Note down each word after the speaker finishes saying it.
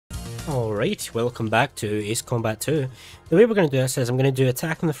Alright, welcome back to Ace Combat 2. The way we're going to do this is I'm going to do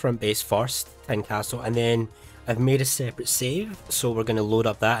attack on the front base first, Tin Castle, and then I've made a separate save, so we're going to load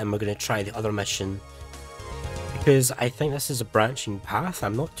up that and we're going to try the other mission. Because I think this is a branching path,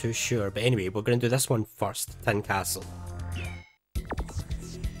 I'm not too sure, but anyway, we're going to do this one first, Tin Castle.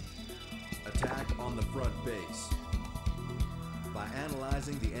 Attack on the front base. By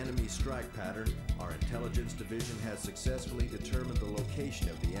analyzing the enemy strike pattern, our intelligence division has successfully determined the location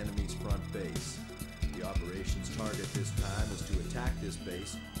of the enemy's front base. The operations target this time is to attack this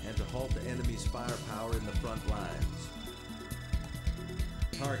base and to halt the enemy's firepower in the front lines.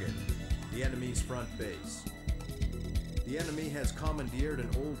 Target: the enemy's front base. The enemy has commandeered an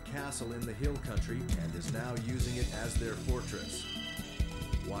old castle in the hill country and is now using it as their fortress.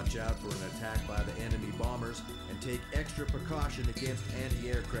 Watch out for an attack by the enemy bombers and take extra precaution against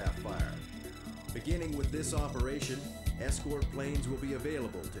anti-aircraft fire. Beginning with this operation, escort planes will be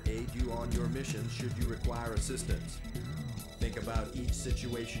available to aid you on your mission should you require assistance. Think about each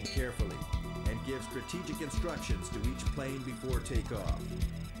situation carefully and give strategic instructions to each plane before takeoff.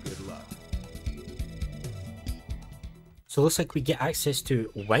 Good luck. So it looks like we get access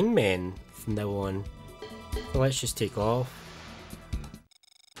to wingmen from now on. So let's just take off.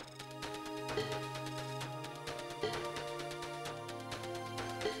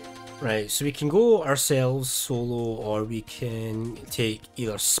 Right, so we can go ourselves solo, or we can take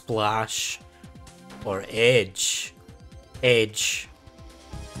either Splash or Edge. Edge.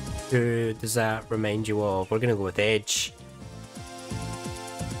 Who does that remind you of? We're gonna go with Edge.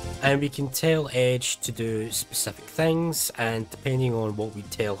 And we can tell Edge to do specific things, and depending on what we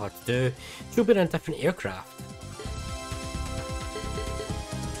tell her to do, she'll be in a different aircraft.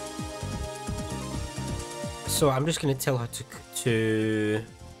 So I'm just gonna tell her to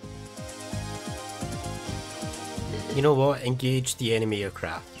you know what, engage the enemy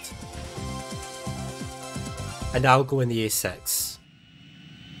aircraft. And I'll go in the A6.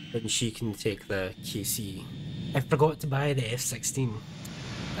 And she can take the KC. I forgot to buy the F-16.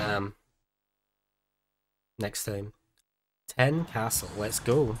 Next time. Tin Castle, let's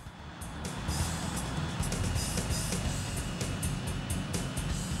go.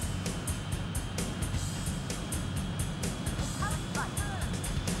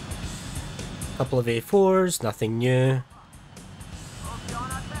 Couple of A4s, nothing new.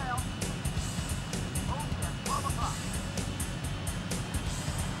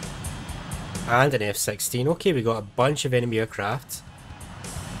 And an F-16. Okay, we got a bunch of enemy aircraft.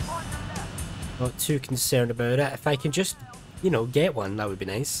 Not too concerned about it. If I can just, you know, get one, that would be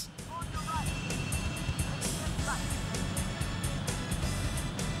nice.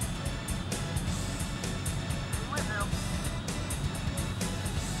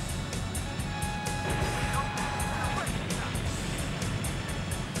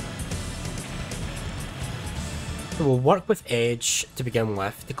 We'll work with Edge to begin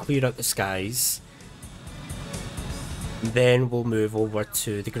with to clear out the skies. Then we'll move over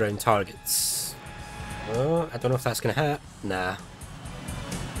to the ground targets. Oh, I don't know if that's gonna hit. Nah.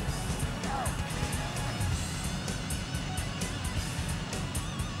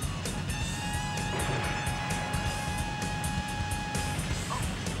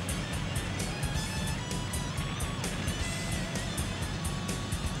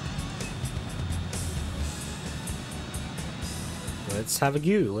 Let's have a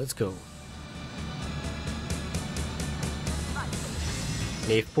go, let's go.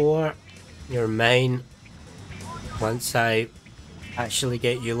 A4, you're mine. Once I actually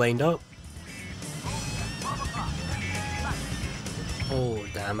get you lined up. Oh,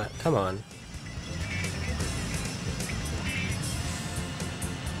 damn it, come on.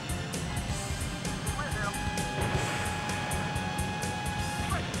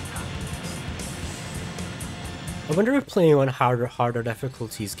 I wonder if playing on harder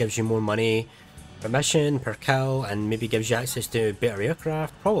difficulties gives you more money per mission, per kill, and maybe gives you access to better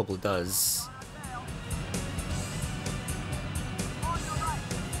aircraft. Probably does.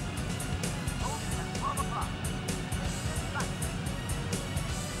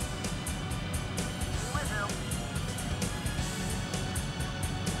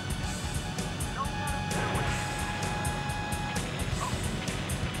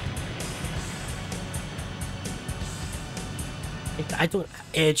 I don't...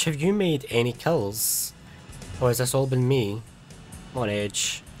 Edge, have you made any kills? Or has this all been me? Come on,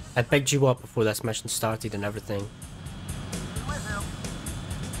 Edge. I bigged you up before this mission started and everything.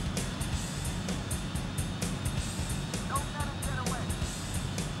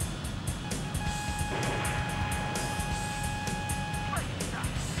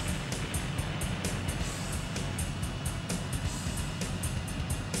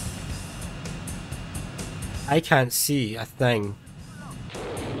 I can't see a thing.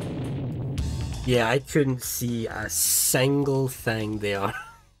 Yeah, I couldn't see a single thing there.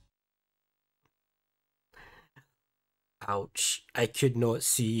 Ouch. I could not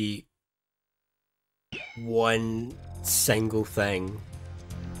see one single thing.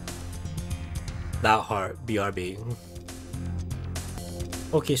 That hurt, BRB.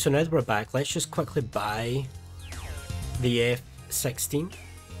 Okay, so now that we're back, let's just quickly buy the F-16.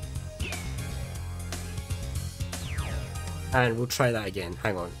 And we'll try that again,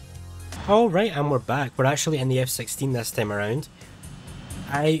 hang on. Alright, and we're back. We're actually in the F-16 this time around.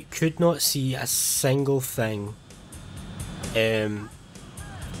 I could not see a single thing.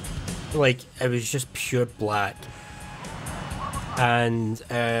 Like, it was just pure black. And,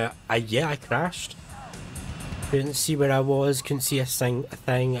 I crashed. Couldn't see where I was, couldn't see a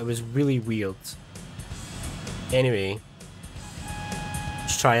thing. It was really weird. Anyway,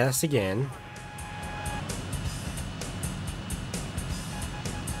 let's try this again.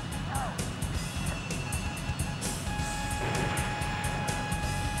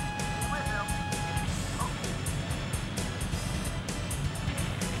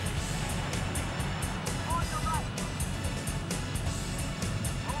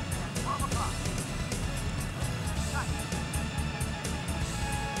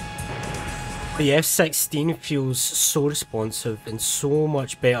 The F-16 feels so responsive and so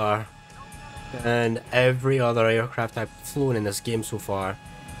much better than every other aircraft I've flown in this game so far.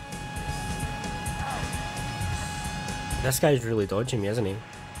 This guy's really dodging me, isn't he?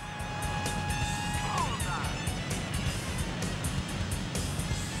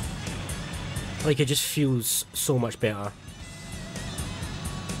 Like, it just feels so much better.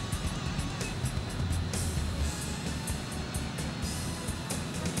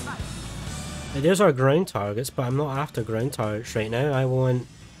 There's our ground targets, but I'm not after ground targets right now. I want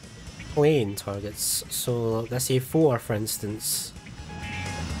plane targets. So let's say 4, for instance.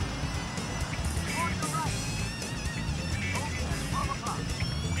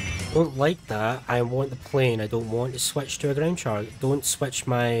 Don't like that. I want the plane. I don't want to switch to a ground target. Don't switch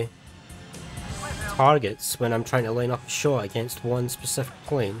my targets when I'm trying to line up a shot against one specific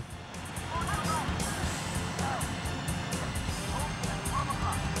plane.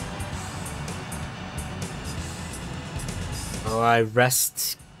 Oh, I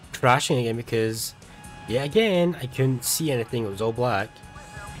risked crashing again because, yeah, again, I couldn't see anything. It was all black.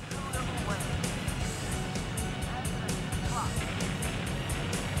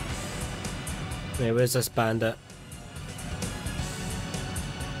 Wait, where's this bandit?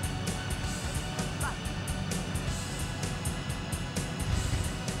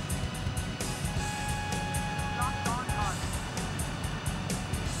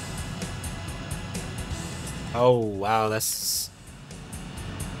 Oh wow, this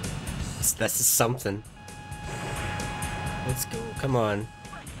is something. Let's go, come on.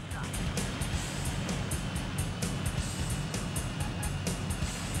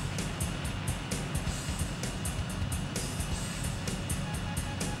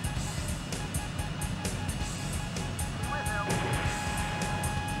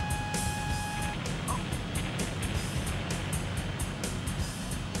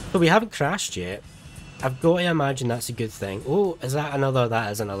 So we haven't crashed yet. I've got to imagine that's a good thing. Oh, is that another?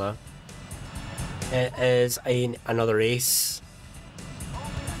 That is another. It is another ace.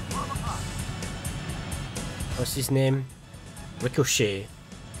 What's his name? Ricochet.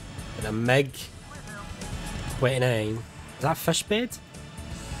 And a MiG 29. Is that fish bed?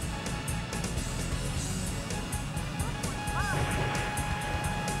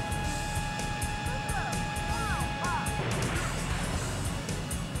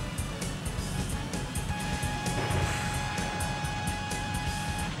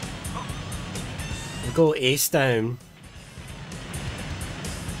 Go ace down.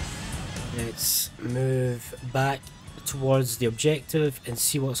 Let's move back towards the objective and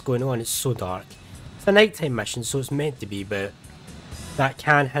see what's going on. It's so dark. It's a nighttime mission, so it's meant to be, but that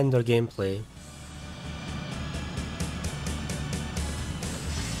can hinder gameplay.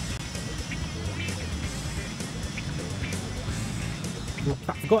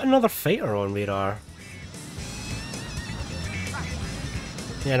 I've got another fighter on radar.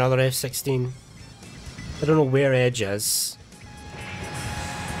 Yeah, another F-16. I don't know where Edge is.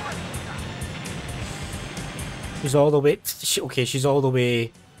 She's all the way... Okay, she's all the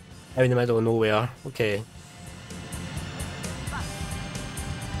way out in the middle of nowhere. Okay.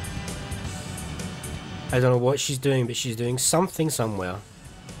 I don't know what she's doing, but she's doing something somewhere.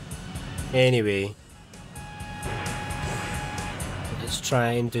 Anyway. Let's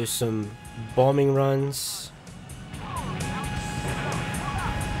try and do some bombing runs.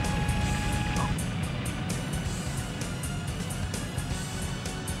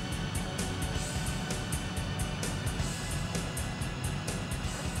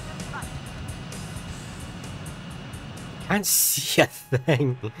 can't see a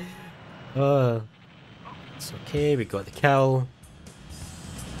thing. Oh, it's okay, we got the kill.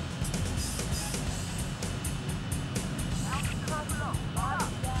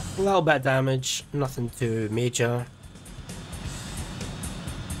 A little bit of damage, nothing too major.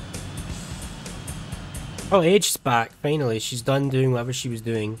 Oh, Age's back, finally. She's done doing whatever she was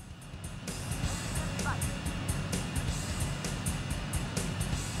doing.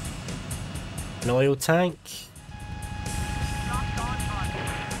 An oil tank.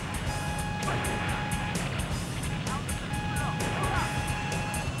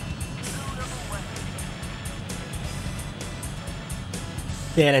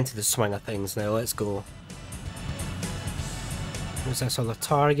 Get into the swing of things now, let's go. What's this other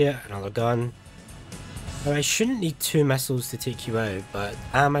target? Another gun. Now, I shouldn't need 2 missiles to take you out, but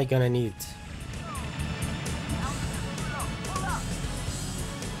am I gonna need?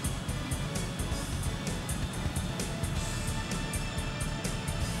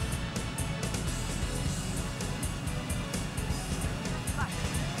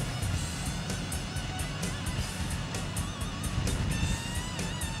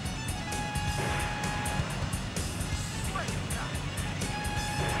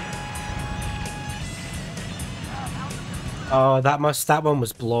 Oh, that one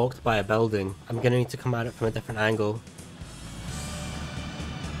was blocked by a building. I'm gonna need to come at it from a different angle.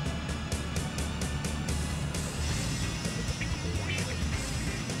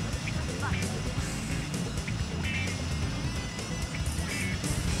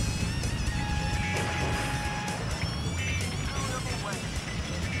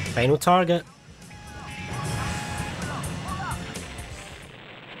 Final target.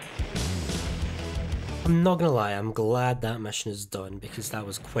 I'm not gonna lie, I'm glad that mission is done because that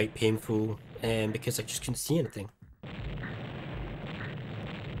was quite painful because I just couldn't see anything.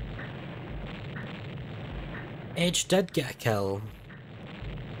 Edge did get a kill.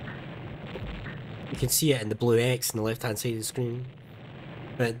 You can see it in the blue X on the left hand side of the screen.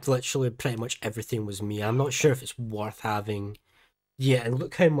 But literally pretty much everything was me. I'm not sure if it's worth having. Yeah, and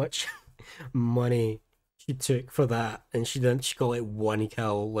look how much money she took for that, and she got like 1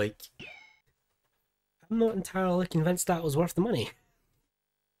 kill. Like, I'm not entirely convinced that was worth the money.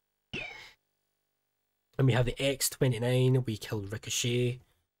 And we have the X-29, we killed Ricochet.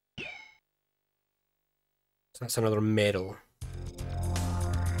 So that's another medal.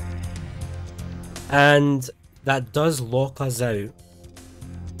 And that does lock us out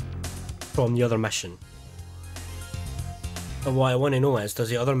from the other mission. But what I want to know is, does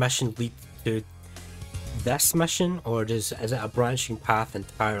the other mission lead to this mission, or is it a branching path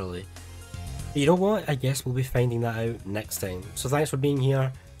entirely? But you know what? I guess we'll be finding that out next time. So thanks for being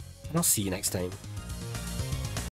here, and I'll see you next time.